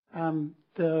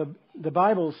The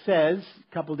Bible says,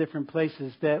 a couple different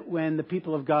places, that when the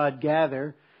people of God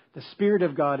gather, the Spirit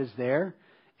of God is there,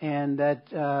 and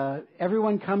that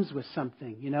everyone comes with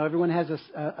something. You know, everyone has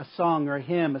a song or a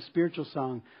hymn, a spiritual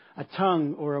song, a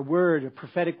tongue or a word, a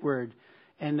prophetic word.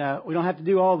 And we don't have to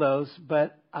do all those,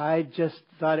 but I just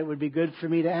thought it would be good for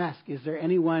me to ask, is there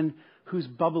anyone who's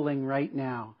bubbling right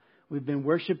now? We've been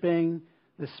worshiping.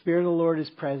 The Spirit of the Lord is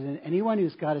present. Anyone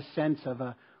who's got a sense of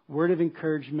a word of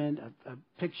encouragement, a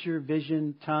picture,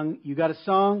 vision, tongue, you got a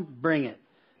song, bring it.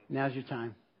 Now's your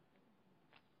time.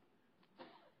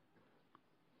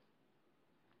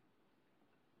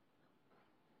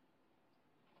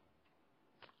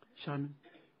 Sean?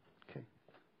 Okay.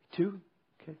 2?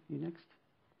 Okay, you next.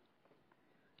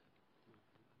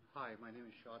 Hi, my name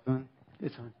is Shadman.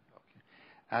 It's on. Okay.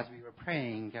 As we were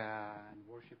praying and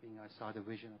worshiping, I saw the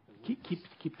vision of the woods.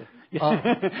 Keep that.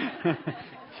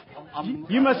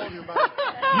 You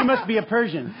must be a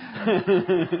Persian.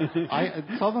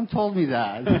 Someone told me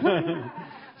that.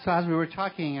 So as we were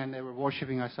talking and they were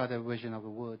worshiping, I saw the vision of the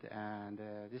wood and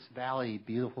this valley,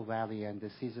 beautiful valley, and the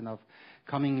season of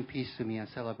coming in peace to me and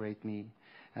celebrate me.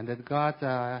 And that God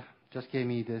just gave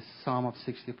me this Psalm of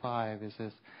 65. It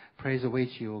says, "Praise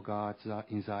awaits you, O God,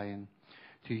 in Zion.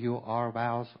 To you our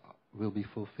vows will be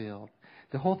fulfilled."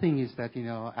 The whole thing is that, you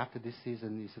know, after this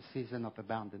season is a season of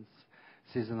abundance,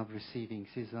 season of receiving,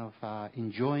 season of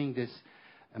enjoying this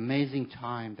amazing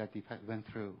time that we went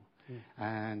through.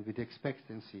 Yeah. And with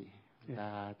expectancy.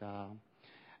 Yeah.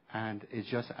 And it's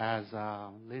just as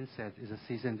Lynn said, it's a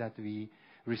season that we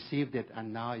received it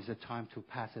and now is a time to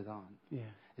pass it on. Yeah.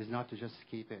 It's not to just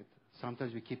keep it.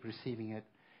 Sometimes we keep receiving it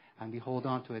and we hold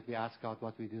on to it. We ask God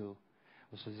what we do.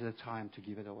 So this is a time to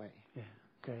give it away. Yeah.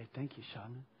 Okay. Thank you,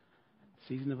 Shaman.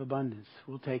 Season of abundance.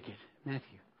 We'll take it.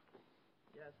 Matthew.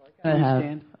 Yeah,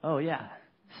 so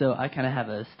So I kind of have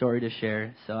a story to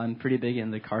share. So I'm pretty big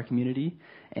in the car community,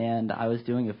 and I was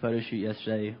doing a photo shoot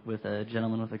yesterday with a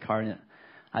gentleman with a car. And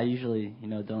I usually,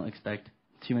 don't expect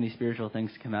too many spiritual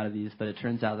things to come out of these, but it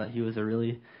turns out that he was a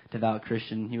really devout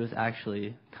Christian. He was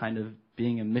actually kind of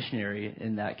being a missionary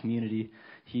in that community.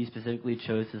 He specifically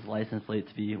chose his license plate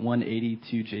to be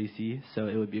 182JC, so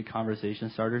it would be a conversation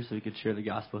starter so we could share the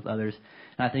gospel with others.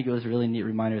 And I think it was a really neat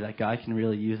reminder that God can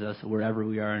really use us wherever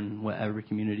we are in whatever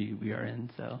community we are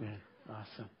in. So, yeah,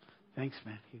 awesome. Thanks,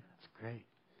 Matthew. That's great.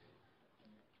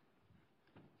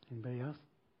 Anybody else?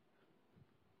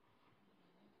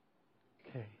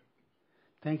 Okay.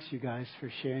 Thanks, you guys,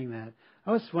 for sharing that.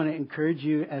 I just want to encourage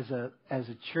you as a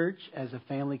church, as a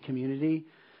family community.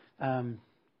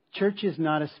 Church is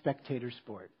not a spectator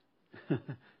sport.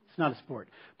 It's not a sport,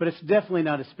 but it's definitely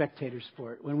not a spectator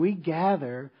sport. When we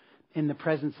gather in the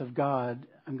presence of God,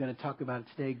 I'm going to talk about it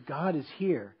today. God is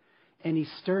here, and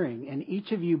He's stirring, and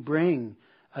each of you bring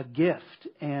a gift.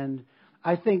 And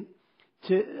I think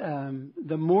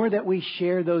the more that we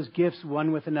share those gifts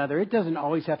one with another, it doesn't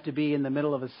always have to be in the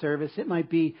middle of a service. It might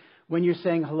be when you're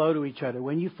saying hello to each other,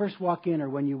 when you first walk in or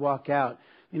when you walk out.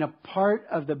 Part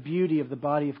of the beauty of the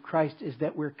body of Christ is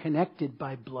that we're connected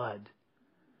by blood.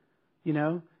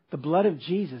 The blood of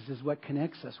Jesus is what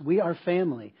connects us. We are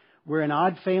family. We're an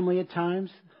odd family at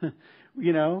times,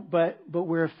 but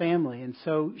we're a family. And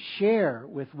so share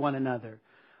with one another.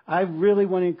 I really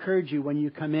want to encourage you when you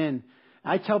come in.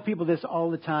 I tell people this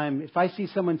all the time. If I see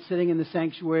someone sitting in the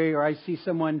sanctuary or I see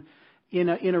someone in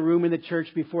a room in the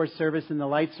church before service and the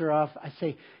lights are off, I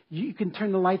say, you can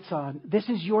turn the lights on. This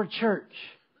is your church.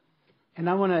 And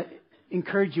I want to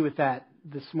encourage you with that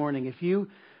this morning. If you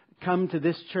come to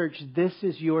this church, this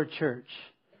is your church.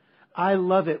 I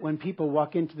love it when people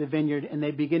walk into the vineyard and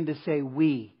they begin to say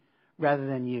we rather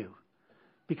than you.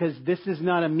 Because this is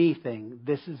not a me thing.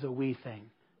 This is a we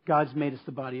thing. God's made us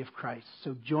the body of Christ.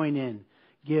 So join in.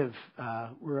 Give.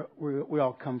 We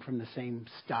all come from the same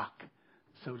stock,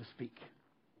 so to speak.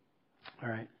 All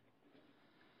right.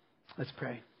 Let's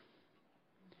pray.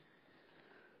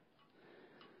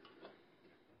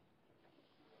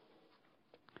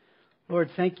 Lord,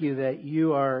 thank you that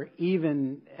you are,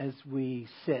 even as we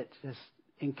sit, just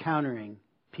encountering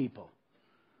people.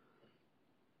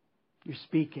 You're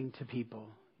speaking to people.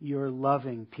 You're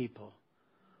loving people.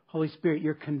 Holy Spirit,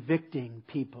 you're convicting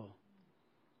people.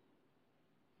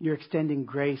 You're extending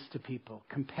grace to people,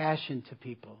 compassion to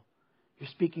people. You're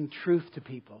speaking truth to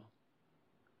people.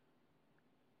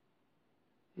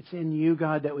 It's in you,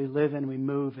 God, that we live and we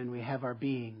move and we have our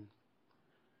being.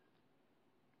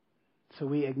 So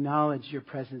we acknowledge your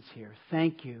presence here.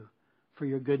 Thank you for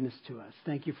your goodness to us.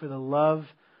 Thank you for the love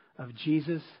of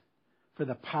Jesus, for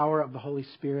the power of the Holy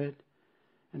Spirit.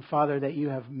 And Father, that you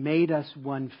have made us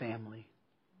one family.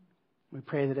 We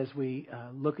pray that as we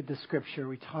look at the Scripture,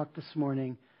 we talk this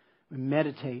morning, we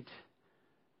meditate,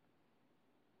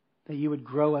 that you would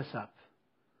grow us up.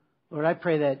 Lord, I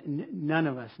pray that none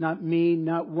of us, not me,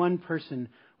 not one person,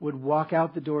 would walk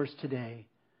out the doors today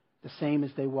the same as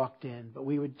they walked in, but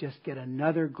we would just get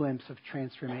another glimpse of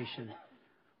transformation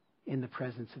in the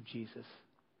presence of Jesus.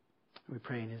 We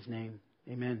pray in His name.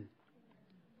 Amen.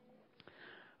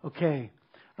 Okay.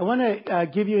 I want to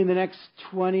give you in the next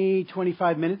 20,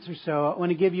 25 minutes or so, I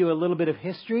want to give you a little bit of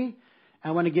history.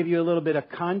 I want to give you a little bit of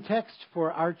context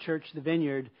for our church, the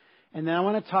Vineyard. And then I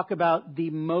want to talk about the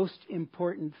most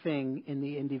important thing in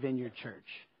the Indy Vineyard Church.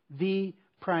 The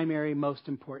primary, most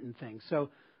important thing. So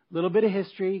a little bit of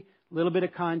history, a little bit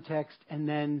of context, and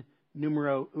then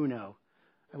numero uno.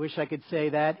 I wish I could say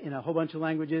that in a whole bunch of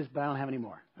languages, but I don't have any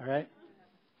more. All right?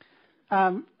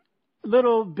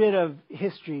 Little bit of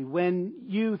history. When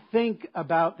you think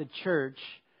about the church,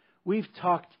 we've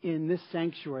talked in this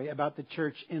sanctuary about the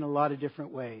church in a lot of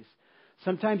different ways.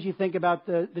 Sometimes you think about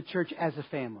the church as a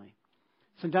family.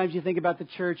 Sometimes you think about the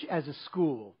church as a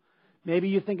school. Maybe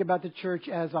you think about the church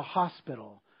as a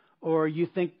hospital. Or you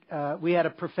think, we had a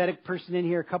prophetic person in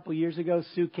here a couple of years ago,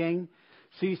 Sue King.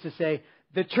 Sue used to say,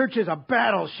 the church is a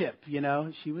battleship, you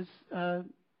know. She was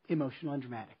emotional and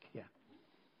dramatic, yeah.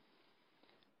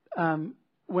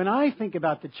 When I think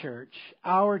about the church,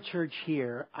 our church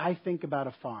here, I think about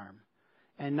a farm.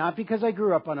 And not because I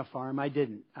grew up on a farm, I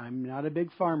didn't. I'm not a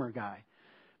big farmer guy.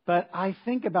 But I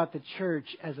think about the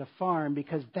church as a farm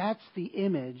because that's the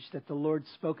image that the Lord's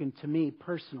spoken to me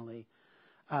personally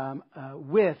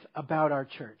with about our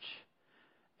church.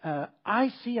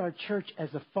 I see our church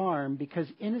as a farm because,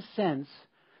 in a sense,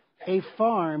 a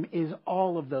farm is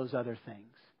all of those other things.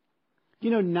 You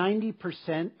know,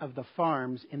 90% of the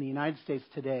farms in the United States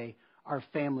today are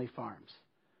family farms.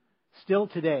 Still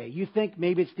today. You think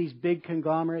maybe it's these big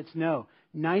conglomerates. No.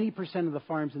 90% of the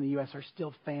farms in the U.S. are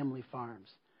still family farms.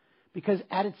 Because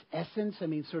at its essence, I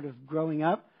mean, sort of growing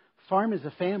up, farm is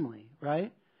a family,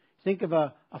 right? Think of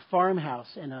a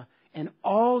farmhouse and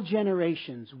all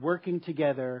generations working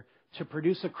together to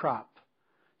produce a crop,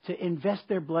 to invest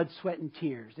their blood, sweat, and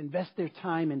tears, invest their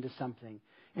time into something.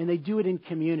 And they do it in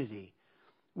community.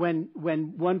 When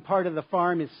one part of the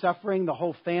farm is suffering, the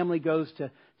whole family goes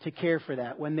to care for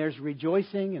that. When there's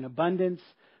rejoicing and abundance,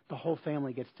 the whole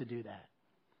family gets to do that.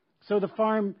 So the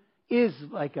farm is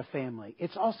like a family.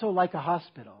 It's also like a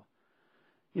hospital.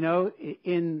 You know,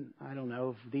 I don't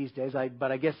know if these days,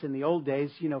 but I guess in the old days,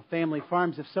 you know, family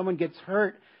farms, if someone gets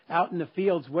hurt out in the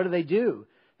fields, what do?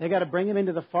 They got to bring them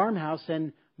into the farmhouse,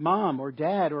 and mom or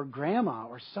dad or grandma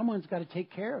or someone's got to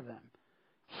take care of them.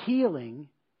 Healing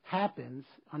happens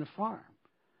on a farm.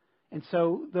 And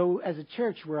so, though as a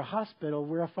church we're a hospital,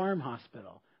 we're a farm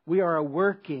hospital. We are a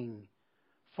working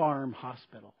farm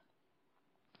hospital.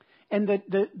 And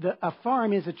a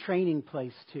farm is a training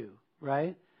place too,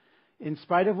 right? In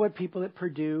spite of what people at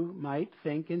Purdue might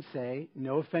think and say,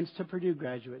 no offense to Purdue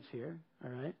graduates here,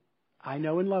 all right? I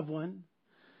know and love one.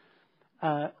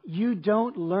 You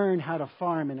don't learn how to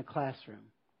farm in a classroom.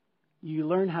 You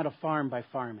learn how to farm by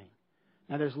farming.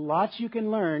 Now, there's lots you can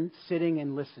learn sitting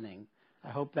and listening.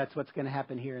 I hope that's what's going to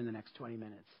happen here in the next 20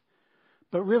 minutes.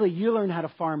 But really, you learn how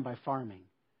to farm by farming.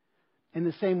 In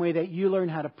the same way that you learn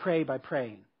how to pray by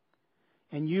praying.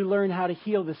 And you learn how to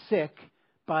heal the sick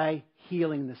by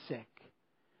healing the sick.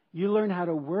 You learn how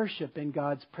to worship in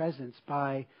God's presence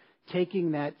by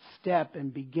taking that step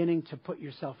and beginning to put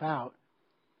yourself out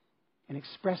and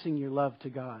expressing your love to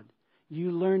God.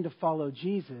 You learn to follow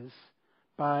Jesus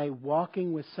by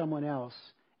walking with someone else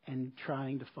and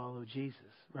trying to follow Jesus,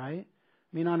 right?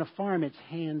 I mean, on a farm, it's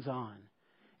hands-on.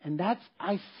 And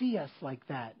I see us like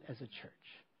that as a church.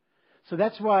 So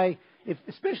that's why,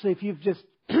 especially if you've just,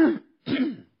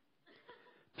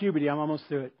 puberty, I'm almost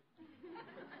through it.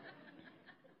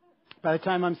 By the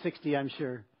time I'm 60, I'm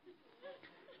sure.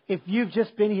 If you've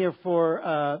just been here for,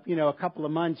 a couple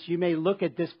of months, you may look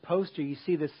at this poster. You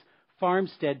see this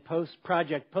Farmstead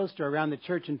project poster around the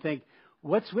church and think,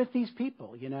 what's with these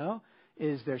people, you know?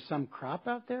 Is there some crop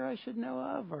out there I should know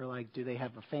of? Or do they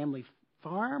have a family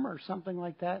farm or something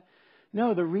like that?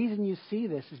 No, the reason you see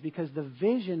this is because the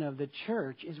vision of the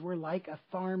church is we're like a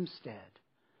farmstead.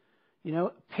 You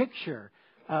know, picture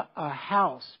a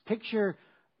house. Picture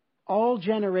all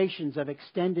generations of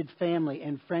extended family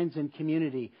and friends and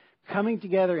community coming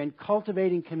together and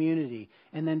cultivating community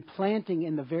and then planting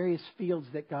in the various fields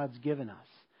that God's given us.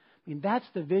 I mean, that's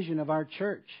the vision of our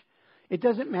church. It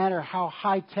doesn't matter how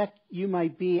high-tech you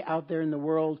might be out there in the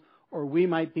world or we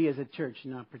might be as a church,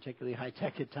 not particularly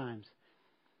high-tech at times.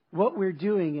 What we're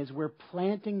doing is we're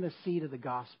planting the seed of the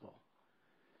gospel.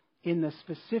 in the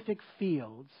specific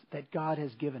fields that God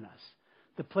has given us,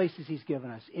 the places He's given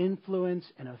us, influence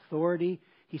and authority.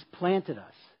 He's planted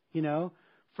us,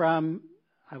 from,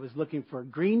 I was looking for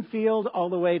Greenfield all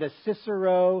the way to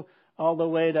Cicero, all the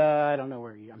way to, I don't know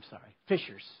where I'm sorry,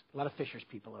 Fishers. A lot of Fishers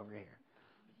people over here.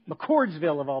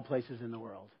 McCordsville, of all places in the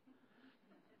world.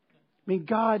 I mean,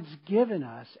 God's given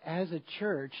us, as a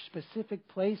church, specific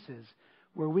places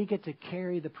where we get to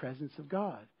carry the presence of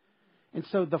God. And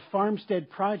so the Farmstead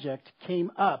Project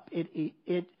came up.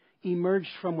 It emerged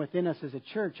from within us as a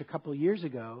church a couple of years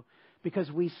ago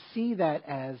because we see that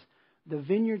as the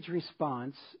Vineyard's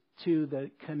response to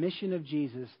the commission of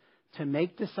Jesus to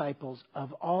make disciples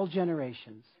of all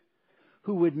generations,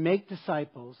 who would make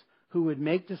disciples, who would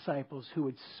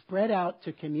spread out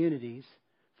to communities,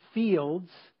 fields,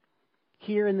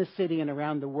 here in the city and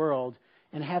around the world,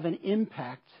 and have an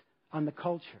impact on the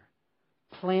culture.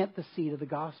 Plant the seed of the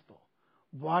gospel.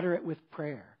 Water it with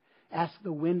prayer. Ask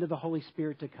the wind of the Holy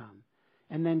Spirit to come.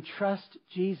 And then trust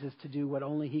Jesus to do what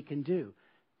only He can do.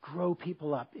 Grow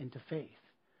people up into faith.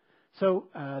 So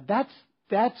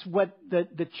that's what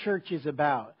the church is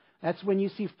about. That's when you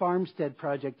see Farmstead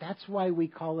Project. That's why we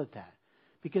call it that.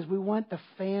 Because we want the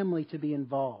family to be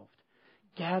involved.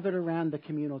 Gathered around the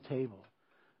communal table.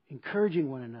 Encouraging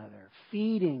one another.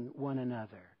 Feeding one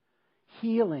another.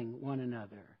 Healing one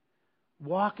another.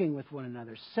 Walking with one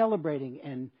another.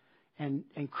 Celebrating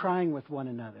and crying with one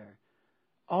another.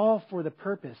 All for the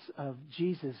purpose of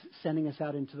Jesus sending us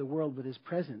out into the world with His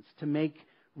presence to make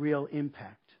real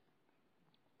impact.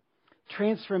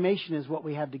 Transformation is what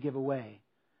we have to give away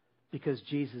because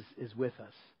Jesus is with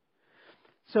us.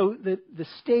 So the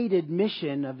stated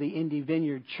mission of the Indy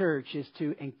Vineyard Church is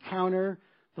to encounter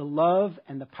the love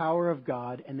and the power of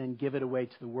God and then give it away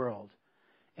to the world.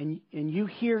 And you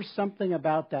hear something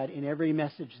about that in every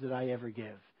message that I ever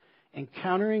give.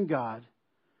 Encountering God,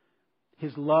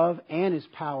 His love and His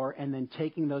power, and then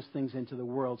taking those things into the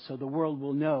world so the world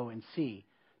will know and see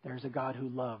there's a God who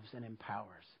loves and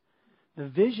empowers. The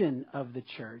vision of the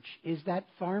church is that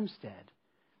farmstead.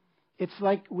 It's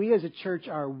like we as a church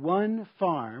are one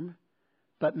farm,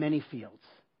 but many fields.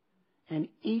 And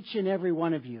each and every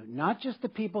one of you, not just the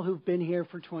people who've been here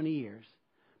for 20 years,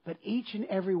 but each and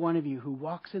every one of you who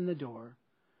walks in the door,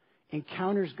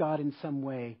 encounters God in some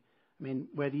way. I mean,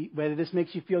 whether this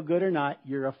makes you feel good or not,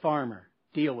 you're a farmer.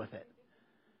 Deal with it.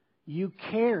 You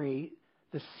carry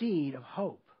the seed of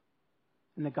hope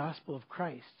in the gospel of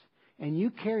Christ. And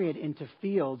you carry it into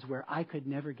fields where I could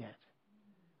never get.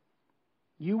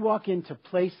 You walk into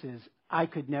places I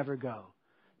could never go.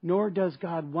 Nor does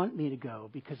God want me to go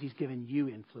because He's given you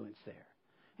influence there.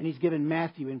 And He's given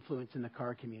Matthew influence in the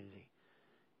car community.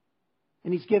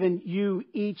 And He's given you,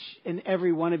 each and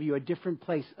every one of you, a different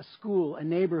place, a school, a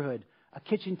neighborhood, a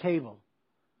kitchen table,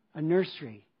 a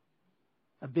nursery,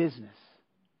 a business,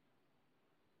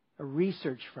 a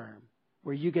research firm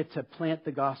where you get to plant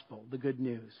the gospel, the good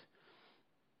news.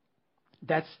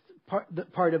 That's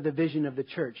part of the vision of the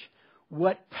church.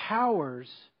 What powers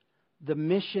the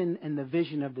mission and the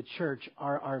vision of the church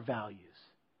are our values,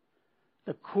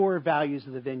 the core values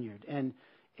of the Vineyard. And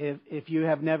if you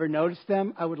have never noticed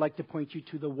them, I would like to point you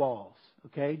to the walls.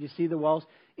 Okay, do you see the walls?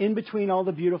 In between all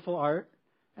the beautiful art,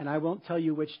 and I won't tell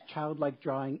you which childlike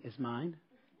drawing is mine.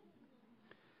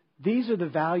 These are the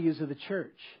values of the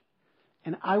church.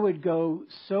 And I would go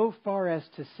so far as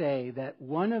to say that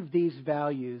one of these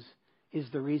values is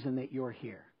the reason that you're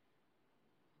here.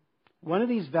 One of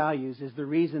these values is the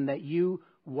reason that you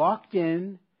walked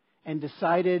in and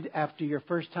decided after your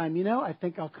first time, I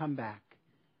think I'll come back.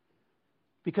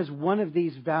 Because one of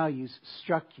these values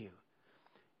struck you.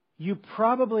 You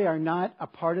probably are not a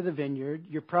part of the Vineyard.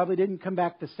 You probably didn't come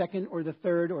back the second or the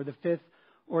third or the fifth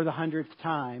or the 100th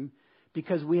time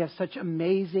because we have such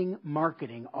amazing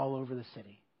marketing all over the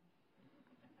city.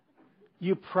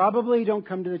 You probably don't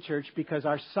come to the church because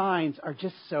our signs are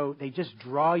they just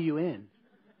draw you in.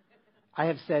 I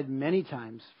have said many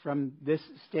times from this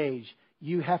stage,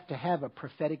 you have to have a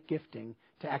prophetic gifting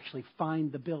to actually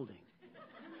find the building.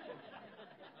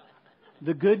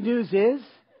 The good news is,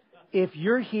 if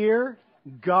you're here,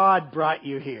 God brought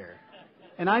you here.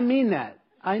 And I mean that.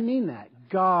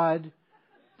 God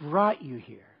brought you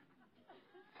here.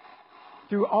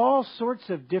 Through all sorts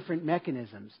of different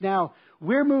mechanisms. Now,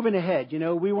 we're moving ahead.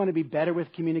 We want to be better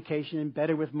with communication and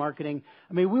better with marketing.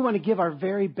 We want to give our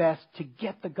very best to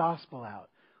get the gospel out.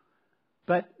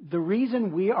 But the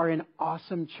reason we are an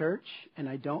awesome church, and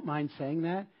I don't mind saying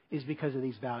that, is because of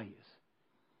these values.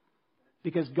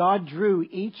 Because God drew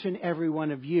each and every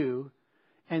one of you,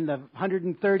 and the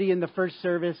 130 in the first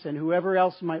service, and whoever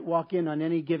else might walk in on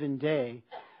any given day,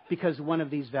 because one of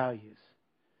these values.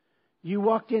 You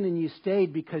walked in and you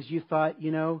stayed because you thought,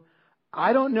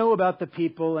 I don't know about the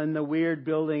people and the weird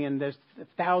building and there's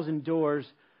 1,000 doors,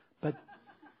 but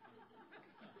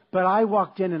I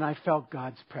walked in and I felt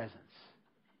God's presence.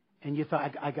 And you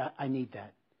thought, I need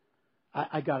that.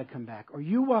 I got to come back. Or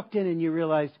you walked in and you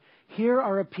realized, here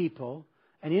are a people,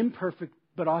 an imperfect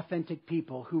but authentic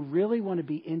people who really want to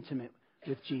be intimate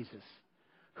with Jesus,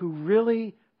 who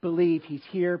really believe He's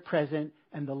here, present,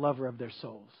 and the lover of their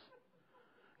souls.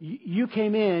 You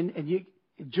came in, and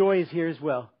Joy is here as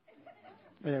well.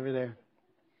 Right over there.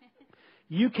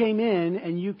 You came in,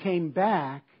 and you came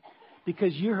back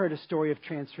because you heard a story of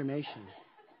transformation.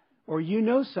 Or you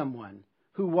know someone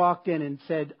who walked in and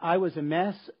said, I was a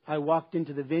mess. I walked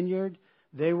into the vineyard.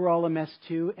 They were all a mess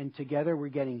too, and together we're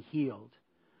getting healed.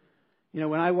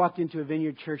 When I walked into a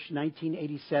Vineyard Church in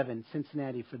 1987,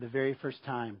 Cincinnati, for the very first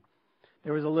time,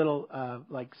 there was a little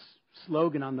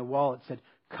slogan on the wall. It said,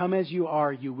 "Come as you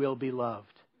are, you will be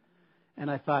loved."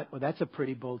 And I thought, well, that's a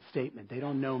pretty bold statement. They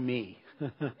don't know me.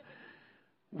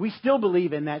 We still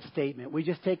believe in that statement. We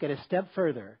just take it a step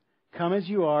further. Come as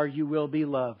you are, you will be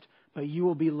loved. But you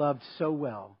will be loved so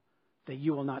well that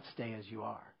you will not stay as you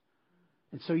are.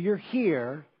 And so you're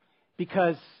here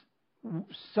because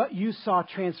you saw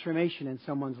transformation in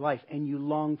someone's life and you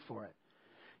long for it.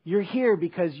 You're here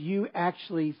because you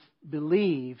actually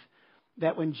believe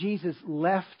that when Jesus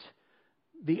left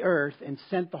the earth and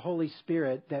sent the Holy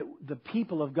Spirit, that the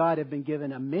people of God have been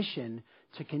given a mission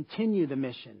to continue the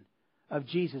mission of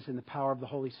Jesus in the power of the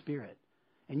Holy Spirit.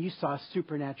 And you saw a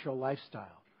supernatural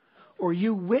lifestyle. Or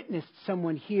you witnessed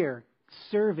someone here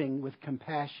serving with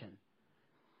compassion.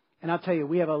 And I'll tell you,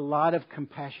 we have a lot of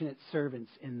compassionate servants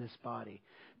in this body.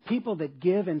 People that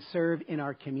give and serve in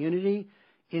our community,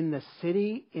 in the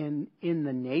city, in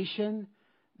the nation,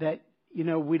 that,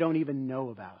 we don't even know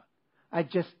about. I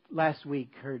just last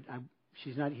week heard,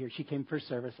 she's not here, she came first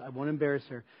service, I won't embarrass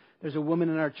her. There's a woman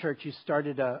in our church who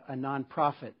started a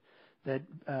nonprofit that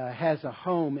has a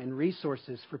home and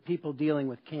resources for people dealing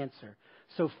with cancer.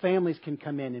 So families can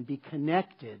come in and be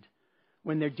connected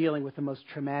when they're dealing with the most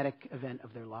traumatic event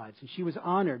of their lives. And she was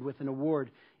honored with an award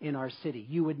in our city.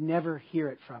 You would never hear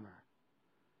it from her.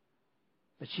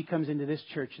 But she comes into this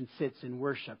church and sits and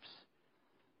worships.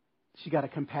 She got a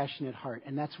compassionate heart,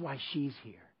 and that's why she's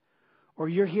here. Or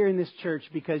you're here in this church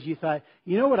because you thought,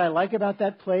 you know what I like about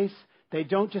that place? They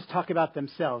don't just talk about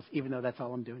themselves, even though that's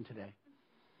all I'm doing today.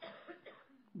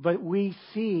 But we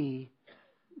see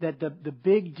that the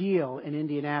big deal in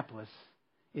Indianapolis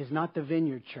is not the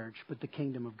Vineyard Church, but the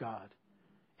kingdom of God.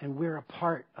 And we're a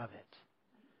part of it.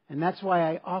 And that's why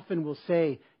I often will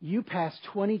say, you pass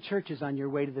 20 churches on your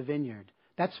way to the Vineyard.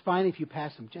 That's fine if you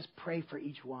pass them. Just pray for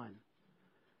each one.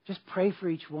 Just pray for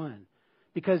each one.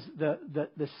 Because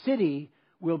the city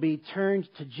will be turned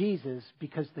to Jesus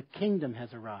because the kingdom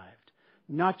has arrived.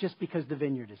 Not just because the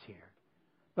Vineyard is here,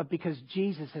 but because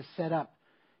Jesus has set up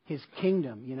His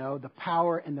kingdom. The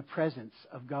power and the presence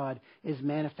of God is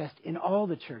manifest in all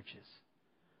the churches.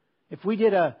 If we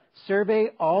did a survey,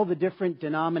 all the different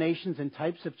denominations and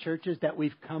types of churches that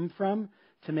we've come from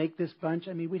to make this bunch,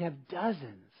 we'd have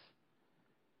dozens.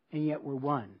 And yet we're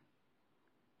one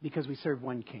because we serve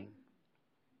one King.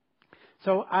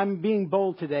 So I'm being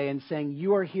bold today and saying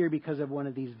you are here because of one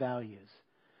of these values.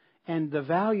 And the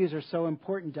values are so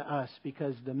important to us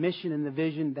because the mission and the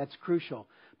vision, that's crucial.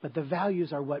 But the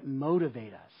values are what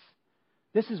motivate us.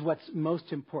 This is what's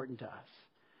most important to us.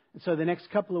 And so the next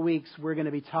couple of weeks, we're going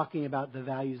to be talking about the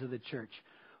values of the church.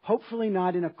 Hopefully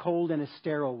not in a cold and a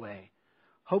sterile way.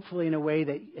 Hopefully in a way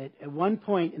that at one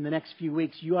point in the next few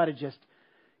weeks, you ought to just,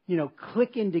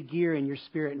 click into gear in your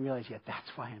spirit and realize, that's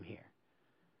why I'm here.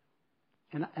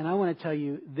 And I want to tell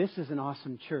you, this is an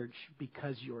awesome church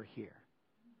because you're here.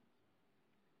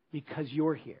 Because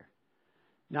you're here.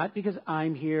 Not because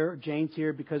I'm here, or Jane's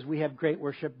here, because we have great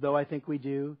worship, though I think we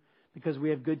do. Because we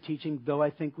have good teaching, though I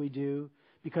think we do.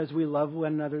 Because we love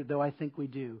one another, though I think we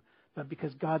do. But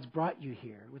because God's brought you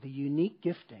here with a unique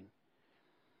gifting.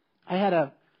 I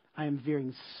am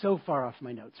veering so far off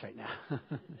my notes right now.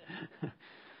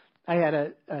 I had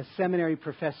a seminary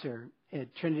professor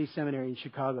at Trinity Seminary in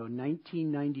Chicago,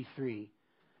 1993.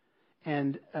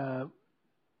 And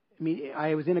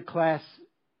I was in a class,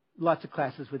 lots of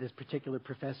classes with this particular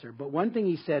professor. But one thing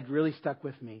he said really stuck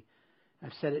with me.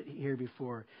 I've said it here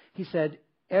before. He said,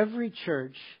 every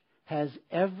church has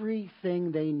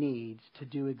everything they need to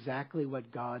do exactly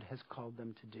what God has called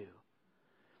them to do.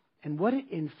 And what it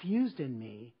infused in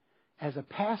me as a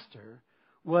pastor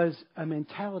was a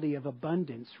mentality of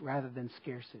abundance rather than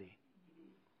scarcity.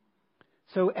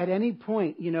 So at any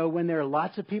point, when there are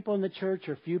lots of people in the church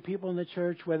or few people in the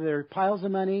church, whether there are piles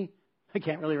of money, I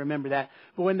can't really remember that.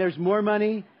 But when there's more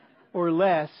money or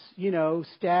less,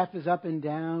 staff is up and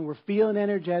down, we're feeling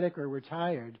energetic or we're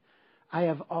tired, I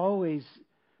have always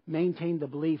maintained the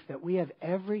belief that we have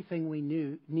everything we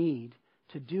need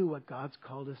to do what God's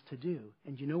called us to do.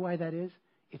 And you know why that is?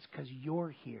 It's because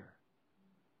you're here.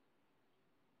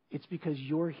 It's because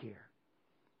you're here.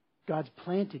 God's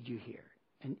planted you here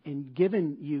and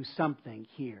given you something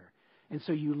here. And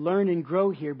so you learn and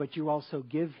grow here, but you also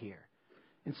give here.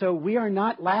 And so we are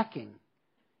not lacking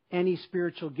any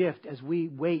spiritual gift as we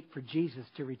wait for Jesus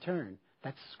to return.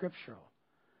 That's scriptural.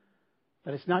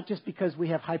 But it's not just because we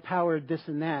have high-powered this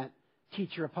and that,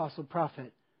 teacher, apostle,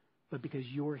 prophet, but because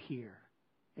you're here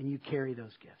and you carry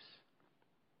those gifts.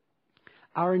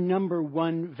 Our number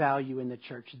one value in the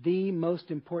church, the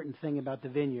most important thing about the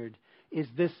Vineyard, is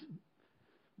this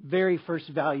very first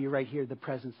value right here, the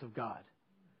presence of God.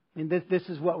 And this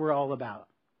is what we're all about.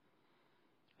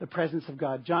 The presence of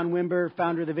God. John Wimber,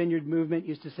 founder of the Vineyard Movement,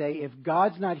 used to say, if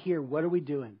God's not here, what are we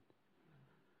doing?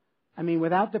 I mean,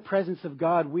 without the presence of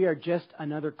God, we are just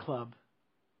another club.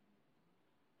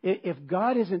 If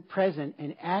God isn't present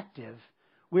and active,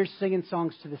 we're singing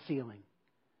songs to the ceiling.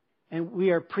 And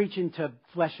we are preaching to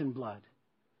flesh and blood.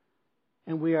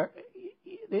 And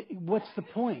what's the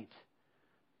point?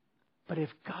 But if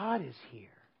God is here,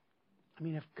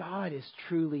 if God is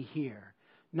truly here,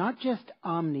 not just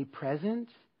omnipresent,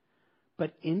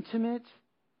 but intimate,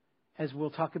 as we'll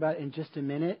talk about in just a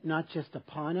minute, not just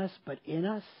upon us, but in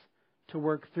us, to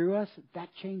work through us, that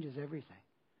changes everything.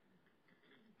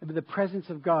 The presence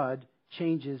of God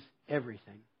changes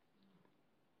everything.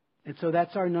 And so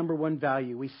that's our number one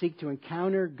value. We seek to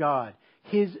encounter God,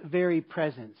 His very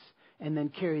presence, and then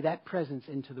carry that presence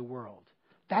into the world.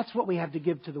 That's what we have to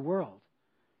give to the world,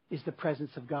 is the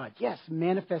presence of God. Yes,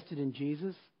 manifested in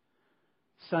Jesus,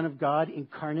 Son of God,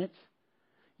 incarnate.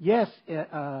 Yes,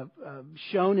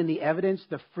 shown in the evidence,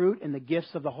 the fruit and the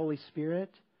gifts of the Holy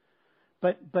Spirit.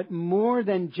 But more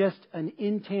than just an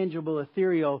intangible,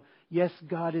 ethereal, yes,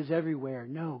 God is everywhere.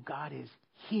 No, God is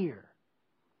here.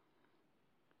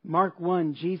 Mark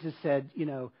 1, Jesus said,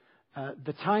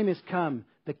 the time has come.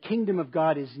 The kingdom of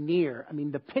God is near.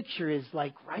 The picture is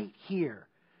like right here.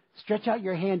 Stretch out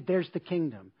your hand. There's the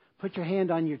kingdom. Put your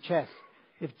hand on your chest.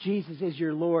 If Jesus is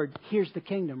your Lord, here's the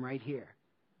kingdom right here.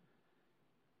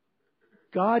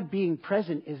 God being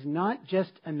present is not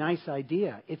just a nice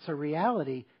idea. It's a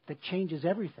reality that changes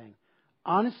everything.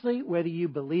 Honestly, whether you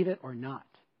believe it or not.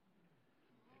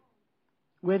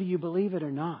 Whether you believe it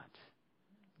or not,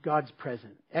 God's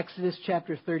present. Exodus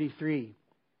chapter 33.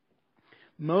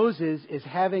 Moses is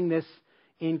having this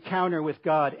encounter with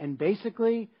God. And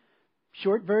basically,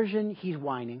 short version, he's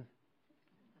whining.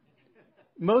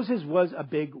 Moses was a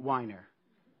big whiner.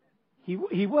 He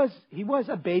was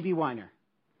a baby whiner.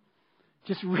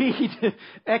 Just read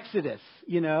Exodus,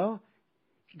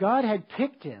 God had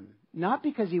picked him, not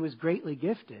because he was greatly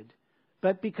gifted,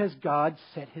 but because God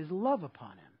set His love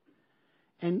upon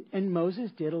him. And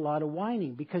Moses did a lot of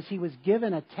whining because he was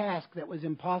given a task that was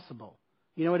impossible.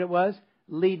 You know what it was?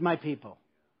 Lead my people.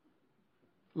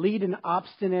 Lead an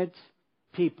obstinate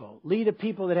people. Lead a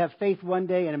people that have faith one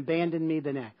day and abandon me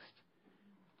the next.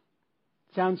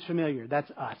 Sounds familiar. That's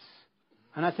us.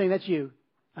 I'm not saying that's you.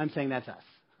 I'm saying that's us.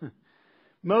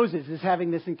 Moses is having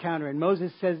this encounter, and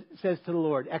Moses says to the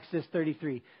Lord, Exodus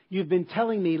 33, you've been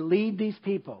telling me, lead these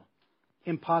people.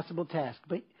 Impossible task.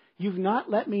 But you've not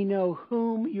let me know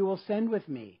whom you will send with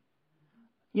me.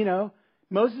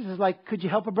 Moses is like, could you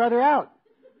help a brother out?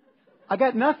 I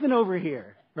got nothing over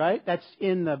here, right? That's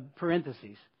in the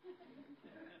parentheses.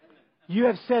 You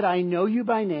have said, I know you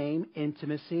by name,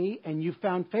 intimacy, and you've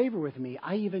found favor with me.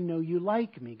 I even know you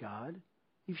like me, God.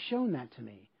 You've shown that to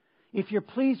me. If you're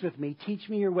pleased with me, teach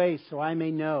me your ways so I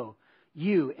may know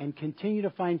you and continue to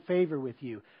find favor with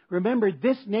you. Remember,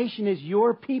 this nation is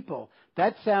your people.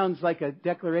 That sounds like a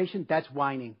declaration. That's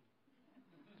whining.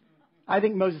 I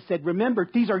think Moses said, remember,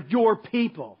 these are your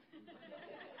people.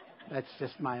 That's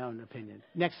just my own opinion.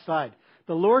 Next slide.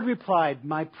 The Lord replied,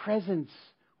 my presence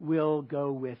will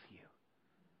go with you.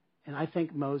 And I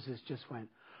think Moses just went,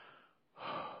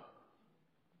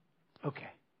 okay.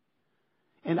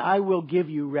 And I will give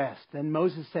you rest. And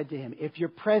Moses said to him, if your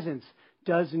presence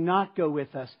does not go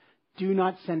with us, do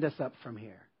not send us up from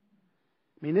here.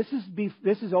 This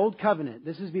is Old Covenant.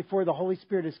 This is before the Holy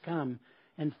Spirit has come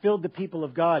and filled the people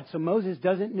of God. So Moses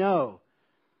doesn't know.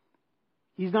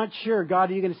 He's not sure, God,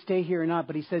 are you going to stay here or not?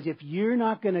 But he says, if you're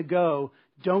not going to go,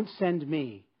 don't send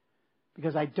me.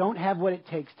 Because I don't have what it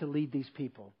takes to lead these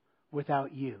people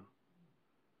without you.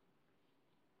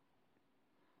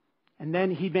 And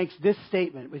then he makes this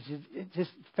statement, which is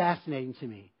just fascinating to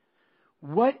me.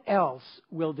 What else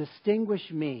will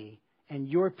distinguish me and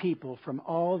your people from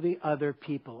all the other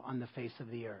people on the face of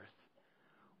the earth?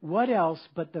 What else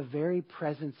but the very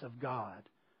presence of God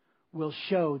will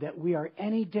show that we are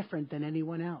any different than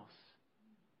anyone else?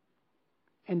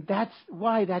 And that's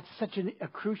why that's such a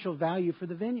crucial value for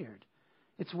the vineyard.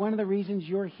 It's one of the reasons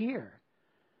you're here.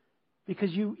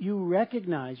 Because you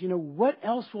recognize, what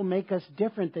else will make us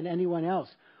different than anyone else?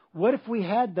 What if we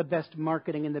had the best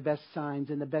marketing and the best signs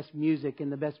and the best music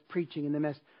and the best preaching and the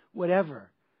best whatever?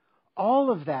 All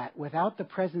of that without the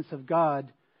presence of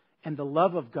God and the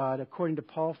love of God, according to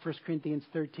Paul, 1 Corinthians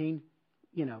 13,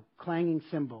 clanging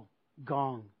cymbal,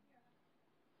 gong.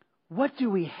 What do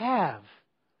we have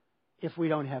if we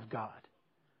don't have God?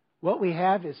 What we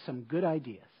have is some good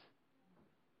ideas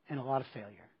and a lot of failure.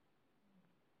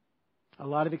 A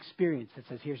lot of experience that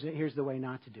says, here's the way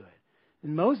not to do it.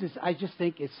 And Moses, I just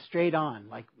think, is straight on.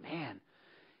 Like, man,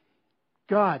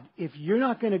 God, if you're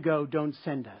not going to go, don't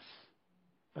send us.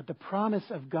 But the promise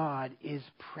of God is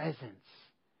presence.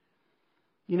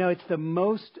 It's the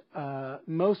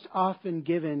most often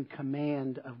given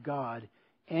command of God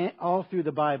all through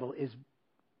the Bible is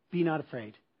be not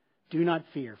afraid. Do not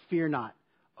fear. Fear not.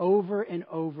 Over and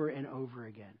over and over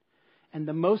again. And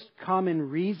the most common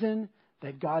reason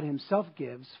that God himself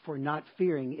gives for not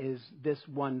fearing is this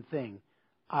one thing: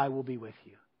 I will be with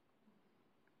you.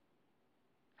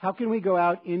 How can we go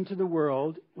out into the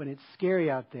world when it's scary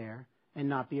out there and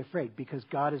not be afraid? Because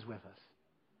God is with us.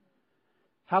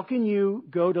 How can you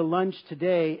go to lunch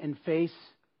today and face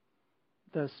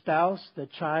the spouse, the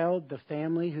child, the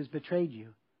family who's betrayed you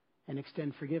and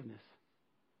extend forgiveness?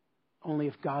 Only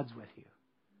if God's with you.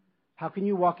 How can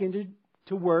you walk into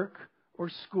work or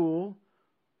school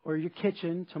or your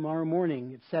kitchen tomorrow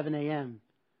morning at 7 a.m.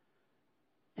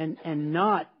 and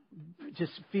not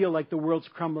just feel like the world's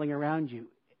crumbling around you,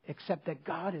 except that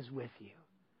God is with you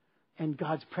and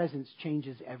God's presence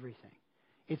changes everything.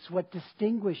 It's what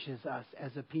distinguishes us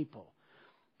as a people.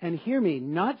 And hear me,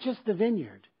 not just the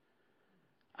vineyard.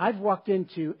 I've walked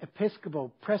into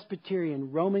Episcopal,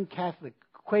 Presbyterian, Roman Catholic,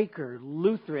 Quaker,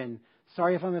 Lutheran.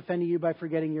 Sorry if I'm offending you by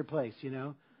forgetting your place,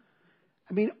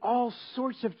 all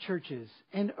sorts of churches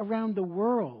and around the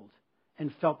world,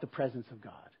 and felt the presence of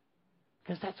God.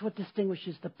 Because that's what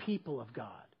distinguishes the people of God.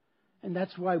 And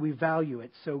that's why we value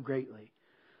it so greatly.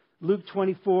 Luke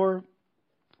 24,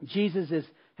 Jesus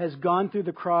has gone through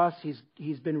the cross.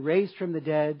 He's been raised from the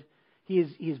dead.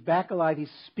 He's back alive.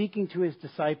 He's speaking to his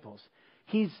disciples.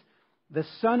 He's the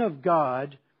Son of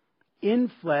God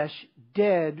in flesh,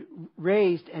 dead,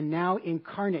 raised, and now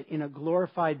incarnate in a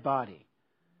glorified body.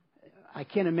 I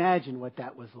can't imagine what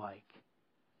that was like.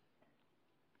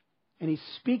 And he's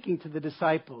speaking to the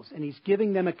disciples, and he's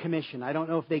giving them a commission. I don't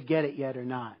know if they get it yet or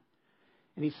not.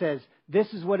 And he says, this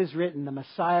is what is written: the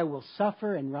Messiah will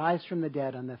suffer and rise from the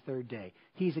dead on the third day.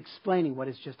 He's explaining what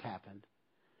has just happened.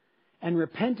 And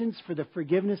repentance for the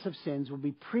forgiveness of sins will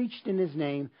be preached in his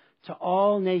name to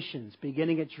all nations,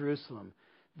 beginning at Jerusalem.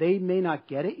 They may not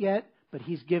get it yet, but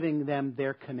he's giving them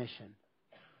their commission.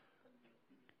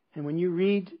 And when you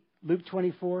read Luke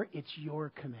 24, it's your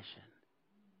commission.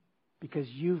 Because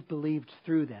you've believed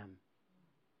through them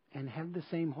and have the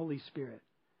same Holy Spirit.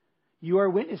 You are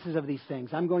witnesses of these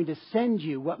things. I'm going to send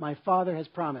you what my Father has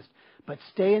promised. But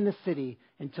stay in the city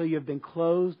until you have been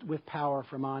clothed with power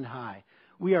from on high.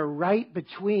 We are right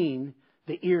between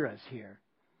the eras here.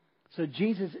 So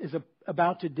Jesus is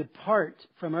about to depart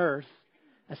from earth,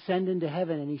 ascend into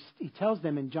heaven, and he tells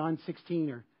them in John 16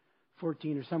 or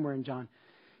 14 or somewhere in John,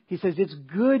 he says, it's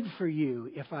good for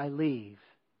you if I leave,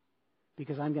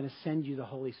 because I'm going to send you the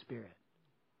Holy Spirit.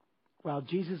 While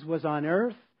Jesus was on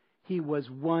earth, he was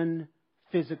one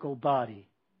physical body,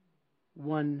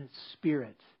 one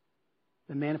spirit,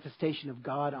 the manifestation of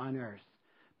God on earth.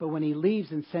 But when he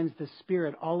leaves and sends the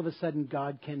Spirit, all of a sudden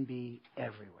God can be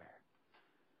everywhere.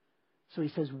 So he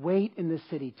says, wait in the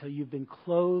city till you've been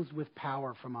clothed with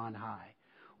power from on high.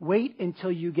 Wait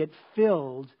until you get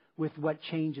filled with what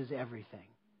changes everything,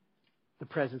 the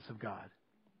presence of God.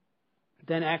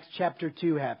 Then Acts chapter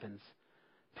 2 happens,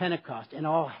 Pentecost, and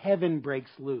all heaven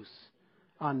breaks loose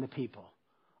on the people.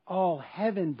 All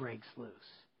heaven breaks loose.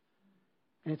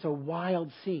 And it's a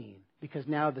wild scene because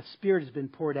now the Spirit has been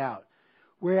poured out.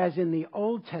 Whereas in the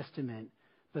Old Testament,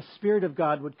 the Spirit of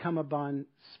God would come upon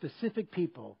specific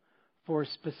people for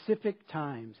specific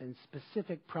times and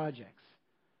specific projects.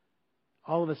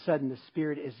 All of a sudden, the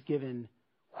Spirit is given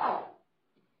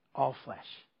all flesh.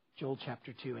 Joel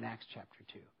chapter 2 and Acts chapter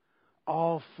 2.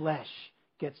 All flesh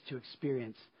gets to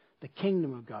experience the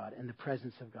kingdom of God and the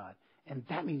presence of God. And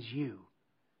that means you.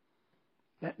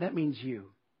 That means you.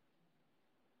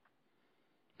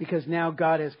 because now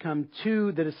God has come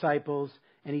to the disciples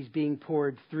and He's being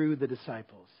poured through the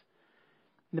disciples.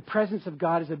 And the presence of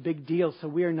God is a big deal, so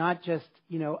we are not just,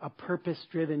 a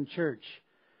purpose-driven church.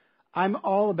 I'm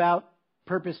all about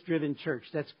purpose-driven church.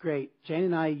 That's great. Jane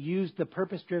and I used the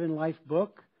Purpose-Driven Life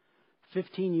book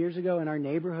 15 years ago in our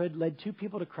neighborhood, led 2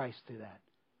 people to Christ through that.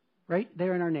 Right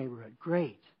there in our neighborhood.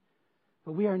 Great.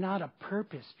 But we are not a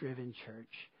purpose-driven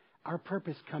church. Our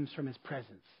purpose comes from His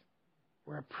presence.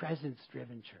 We're a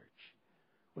presence-driven church.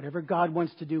 Whatever God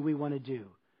wants to do, we want to do.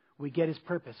 We get His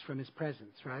purpose from His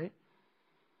presence, right?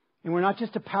 And we're not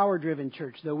just a power-driven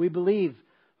church, though we believe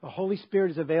the Holy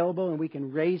Spirit is available and we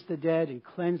can raise the dead and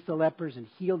cleanse the lepers and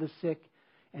heal the sick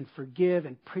and forgive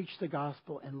and preach the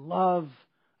gospel and love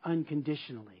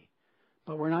unconditionally.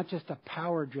 But we're not just a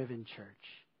power-driven church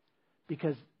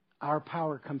because our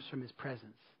power comes from His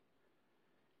presence.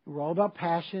 We're all about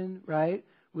passion, right?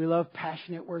 We love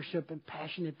passionate worship and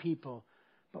passionate people.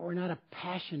 But we're not a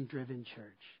passion-driven church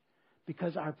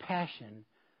because our passion,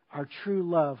 our true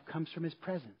love, comes from His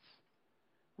presence.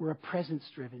 We're a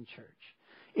presence-driven church.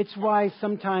 It's why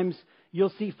sometimes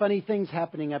you'll see funny things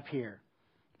happening up here.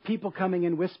 People coming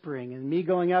and whispering, and me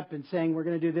going up and saying, we're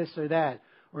going to do this or that.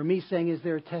 Or me saying, is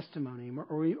there a testimony?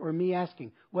 Or me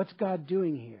asking, what's God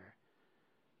doing here?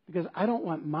 Because I don't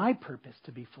want my purpose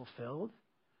to be fulfilled.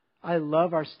 I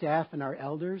love our staff and our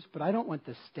elders, but I don't want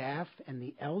the staff and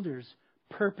the elders'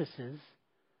 purposes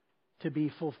to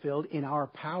be fulfilled in our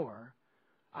power.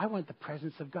 I want the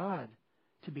presence of God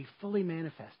to be fully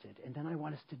manifested, and then I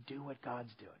want us to do what God's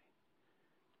doing.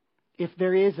 If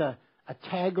there is a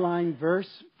tagline verse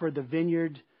for the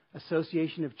Vineyard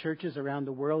Association of Churches around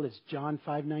the world, it's John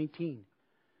 5:19.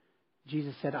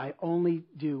 Jesus said, I only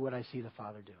do what I see the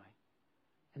Father doing.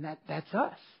 And that's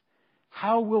us.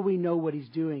 How will we know what He's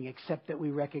doing except that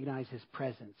we recognize His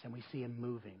presence and we see Him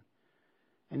moving?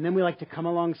 And then we like to come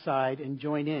alongside and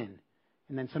join in.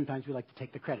 And then sometimes we like to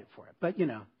take the credit for it. But,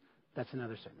 that's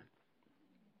another sermon.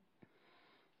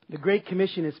 The Great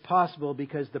Commission is possible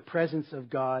because the presence of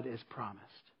God is promised.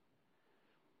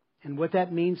 And what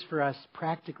that means for us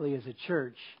practically as a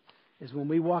church is when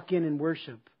we walk in and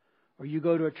worship, or you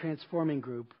go to a transforming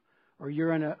group, or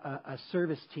you're on a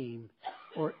service team,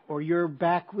 or you're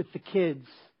back with the kids,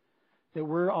 that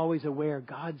we're always aware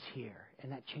God's here,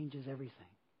 and that changes everything.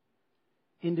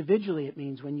 Individually, it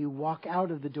means when you walk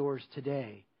out of the doors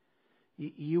today,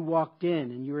 you walked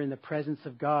in and you're in the presence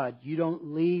of God. You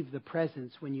don't leave the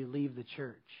presence when you leave the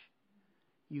church.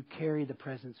 You carry the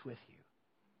presence with you.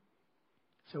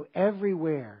 So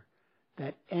everywhere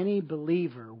that any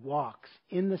believer walks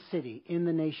in the city, in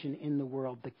the nation, in the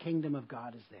world, the kingdom of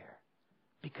God is there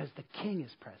because the King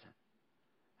is present.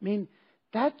 I mean,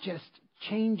 that just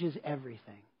changes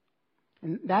everything.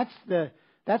 And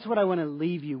that's what I want to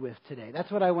leave you with today.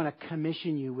 That's what I want to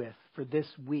commission you with for this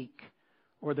week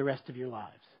or the rest of your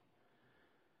lives.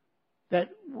 That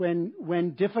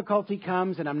when difficulty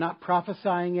comes, and I'm not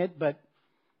prophesying it, but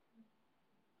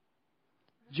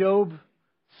Job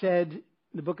said in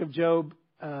the book of Job,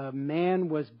 man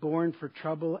was born for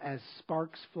trouble as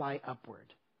sparks fly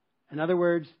upward. In other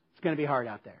words, it's going to be hard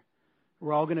out there.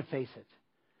 We're all going to face it.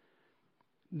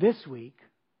 This week,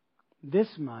 this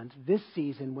month, this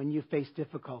season, when you face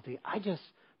difficulty, I just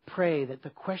pray that the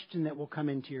question that will come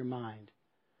into your mind,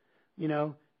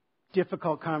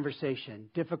 difficult conversation,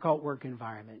 difficult work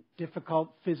environment,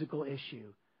 difficult physical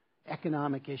issue,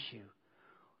 economic issue.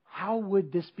 How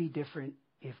would this be different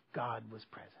if God was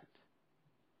present?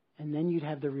 And then you'd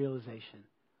have the realization,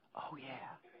 oh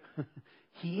yeah,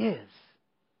 He is.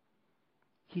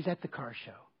 He's at the car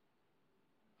show.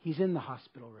 He's in the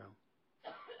hospital room.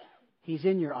 He's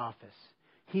in your office.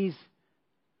 I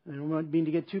don't mean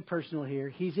to get too personal here.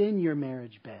 He's in your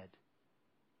marriage bed.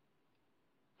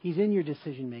 He's in your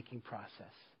decision-making process.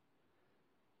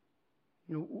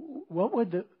 What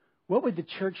would the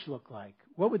church look like?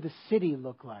 What would the city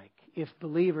look like if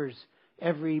believers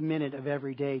every minute of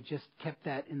every day just kept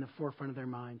that in the forefront of their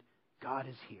mind? God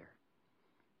is here.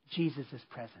 Jesus is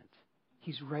present.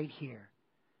 He's right here.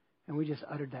 And we just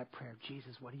uttered that prayer.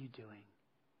 Jesus, what are you doing?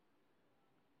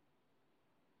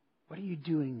 What are you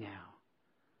doing now?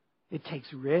 It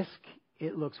takes risk.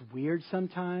 It looks weird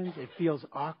sometimes. It feels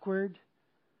awkward.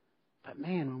 But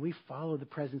man, when we follow the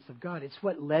presence of God, it's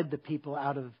what led the people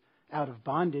out of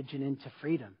bondage and into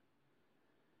freedom.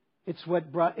 It's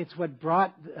what brought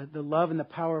the love and the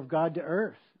power of God to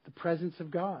earth, the presence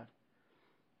of God.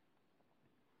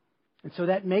 And so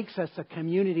that makes us a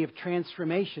community of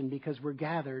transformation because we're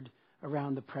gathered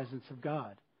around the presence of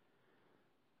God.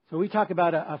 So we talk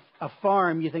about a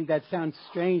farm, you think that sounds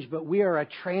strange, but we are a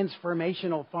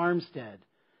transformational farmstead.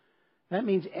 That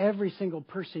means every single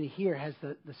person here has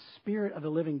the Spirit of the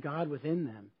living God within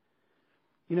them.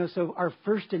 You know, so our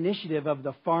first initiative of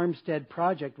the Farmstead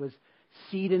Project was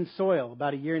Seed and Soil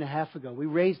about 1.5 years ago. We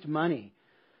raised money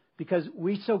because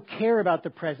we so care about the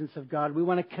presence of God. We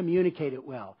want to communicate it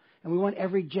well. And we want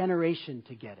every generation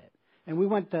to get it. And we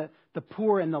want the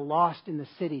poor and the lost in the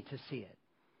city to see it.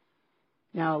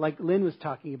 Now, like Lynn was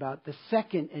talking about, the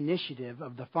second initiative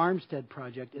of the Farmstead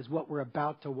Project is what we're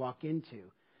about to walk into.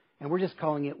 And we're just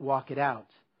calling it Walk It Out.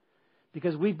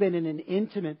 Because we've been in an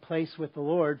intimate place with the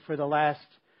Lord for the last,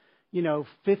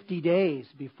 50 days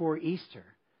before Easter.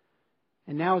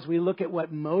 And now as we look at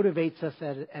what motivates us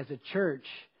as a church,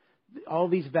 all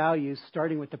these values,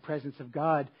 starting with the presence of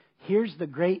God, here's the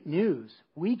great news.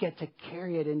 We get to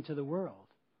carry it into the world.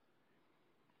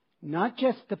 Not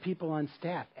just the people on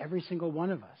staff, every single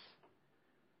one of us.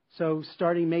 So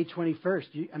starting May 21st,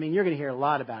 you're going to hear a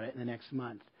lot about it in the next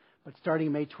month. But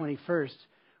starting May 21st,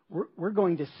 we're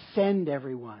going to send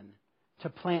everyone to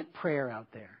plant prayer out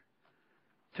there,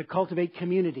 to cultivate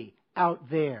community out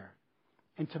there,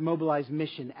 and to mobilize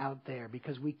mission out there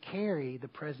because we carry the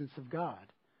presence of God.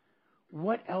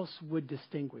 What else would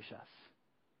distinguish us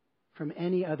from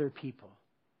any other people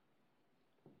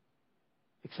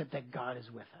except that God is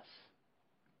with us?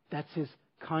 That's His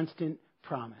constant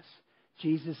promise.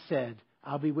 Jesus said,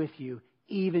 I'll be with you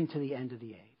even to the end of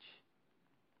the age.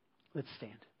 Let's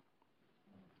stand.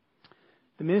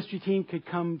 The ministry team could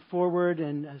come forward,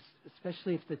 and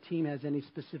especially if the team has any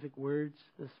specific words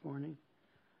this morning.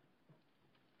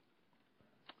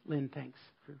 Lynn, thanks.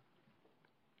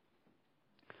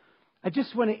 I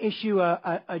just want to issue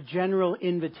a general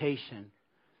invitation.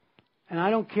 And I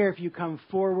don't care if you come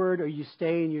forward or you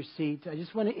stay in your seats. I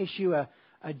just want to issue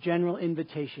a general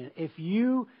invitation. If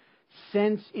you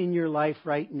sense in your life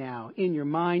right now, in your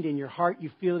mind, in your heart, you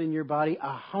feel it in your body, a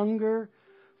hunger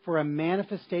for a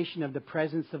manifestation of the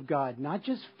presence of God, not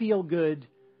just feel good,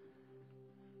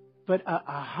 but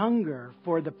a hunger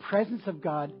for the presence of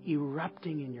God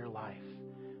erupting in your life.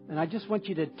 And I just want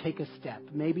you to take a step.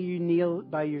 Maybe you kneel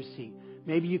by your seat.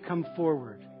 Maybe you come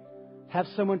forward. Have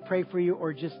someone pray for you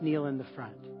or just kneel in the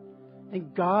front.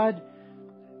 And God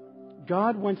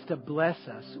wants to bless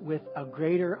us with a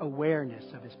greater awareness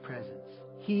of His presence.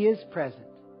 He is present.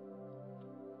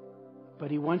 But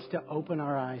He wants to open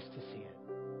our eyes to see it.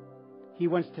 He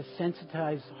wants to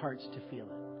sensitize hearts to feel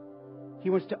it. He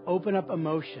wants to open up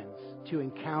emotions to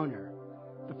encounter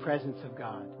the presence of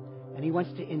God. And He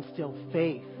wants to instill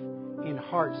faith in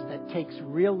hearts that takes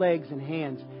real legs and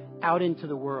hands out into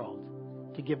the world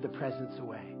to give the presence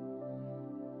away.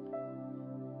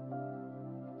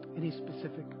 Any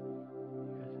specific?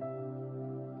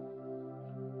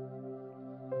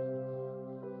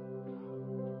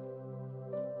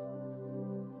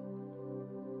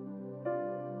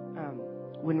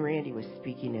 When Randy was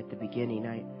speaking at the beginning,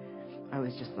 I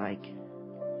was just like,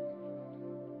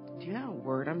 do you have a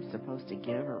word I'm supposed to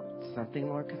give or something,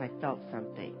 Lord? Because I felt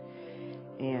something.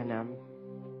 And I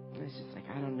was just like,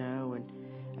 I don't know. And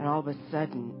all of a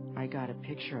sudden, I got a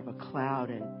picture of a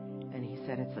cloud, and he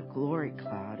said it's a glory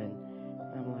cloud. And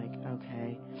I'm like,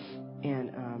 okay.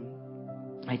 And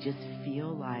I just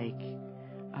feel like,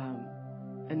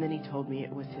 and then he told me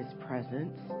it was His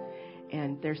presence.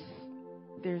 And there's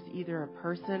either a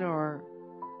person or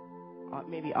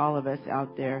maybe all of us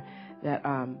out there that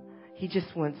He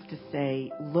just wants to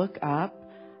say, look up.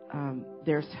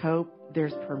 There's hope.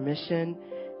 There's permission.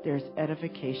 There's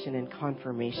edification and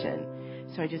confirmation.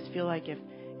 So I just feel like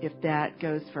if that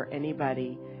goes for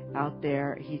anybody out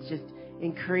there, He's just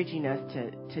encouraging us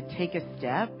to take a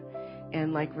step.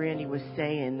 And like Randy was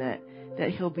saying, that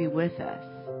He'll be with us.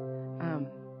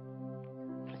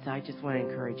 So I just want to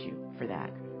encourage you for that.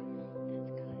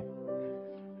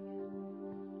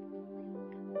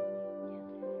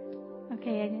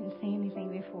 Okay, I didn't say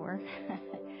anything before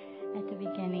at the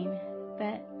beginning,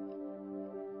 but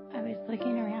I was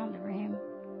looking around the room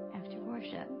after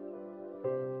worship.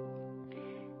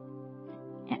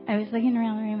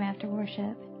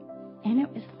 And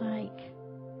it was like,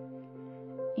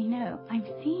 I'm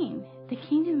seeing the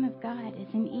kingdom of God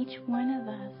is in each one of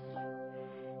us.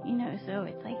 So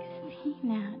it's like seeing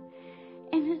that.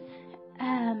 And it's,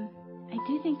 I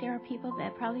do think there are people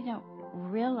that probably don't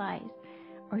realize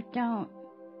or don't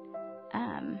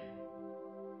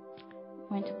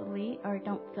want to believe or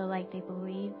don't feel like they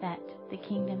believe that the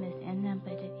kingdom is in them,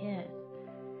 but it is.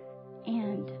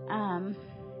 And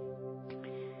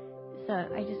so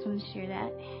I just want to share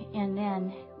that. And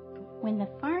then when the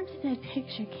Farmstead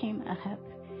picture came up,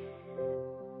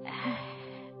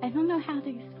 I don't know how to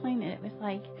explain it. It was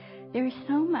like there was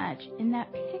so much in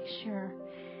that picture.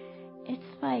 It's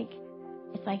like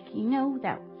it's like, you know,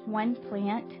 that one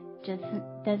plant just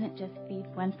doesn't just feed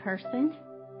one person,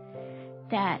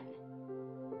 that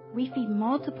we feed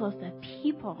multiples of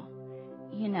people,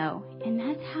 you know, and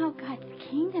that's how God's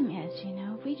kingdom is, you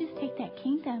know. If we just take that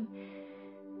kingdom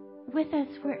with us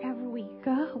wherever we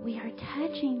go, we are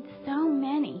touching so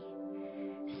many.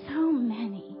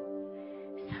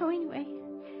 So anyway,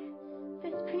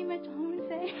 that's pretty much all I'm going to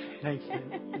say. Thanks,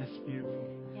 that's beautiful.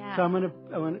 Yeah. So I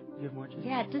want to give more.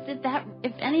 Yeah, just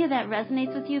if any of that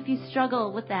resonates with you, if you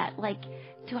struggle with that, like,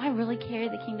 do I really carry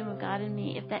the kingdom of God in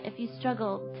me? If you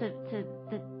struggle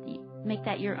to make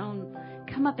that your own,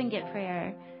 come up and get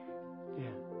prayer.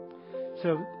 Yeah.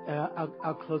 So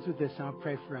I'll close with this and I'll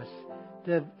pray for us.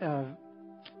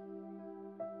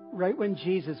 Right when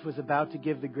Jesus was about to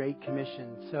give the Great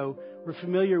Commission, so we're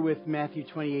familiar with Matthew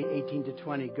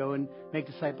 28:18-20, go and make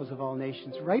disciples of all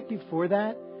nations. Right before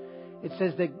that, it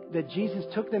says that Jesus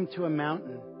took them to a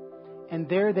mountain, and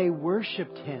there they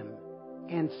worshipped him,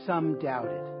 and some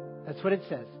doubted. That's what it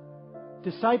says.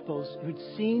 Disciples who'd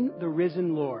seen the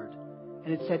risen Lord,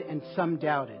 and it said, and some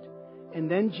doubted. And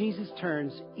then Jesus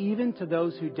turns even to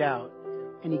those who doubt,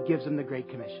 and he gives them the Great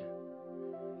Commission.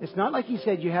 It's not like he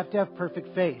said you have to have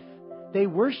perfect faith. They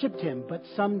worshipped him, but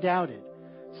some doubted.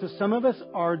 So some of us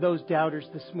are those doubters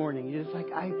this morning. You're just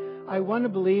like, I want to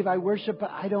believe, I worship, but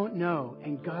I don't know.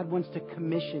 And God wants to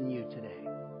commission you today.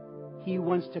 He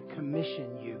wants to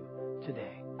commission you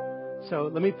today.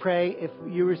 So let me pray. If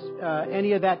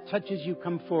any of that touches you,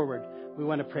 come forward. We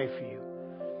want to pray for you.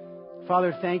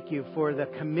 Father, thank you for the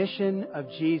commission of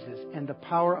Jesus and the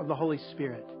power of the Holy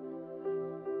Spirit.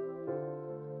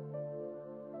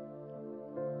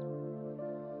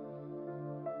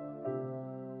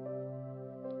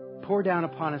 Pour down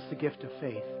upon us the gift of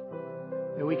faith,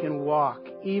 that we can walk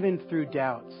even through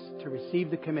doubts to receive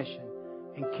the commission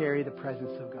and carry the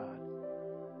presence of God.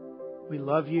 We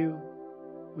love you.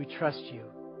 We trust you.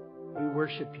 We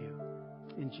worship you.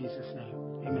 In Jesus' name,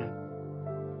 amen.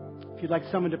 If you'd like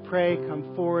someone to pray,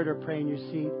 come forward or pray in your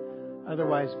seat.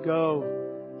 Otherwise, go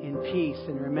in peace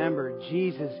and remember,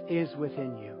 Jesus is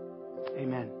within you.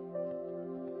 Amen.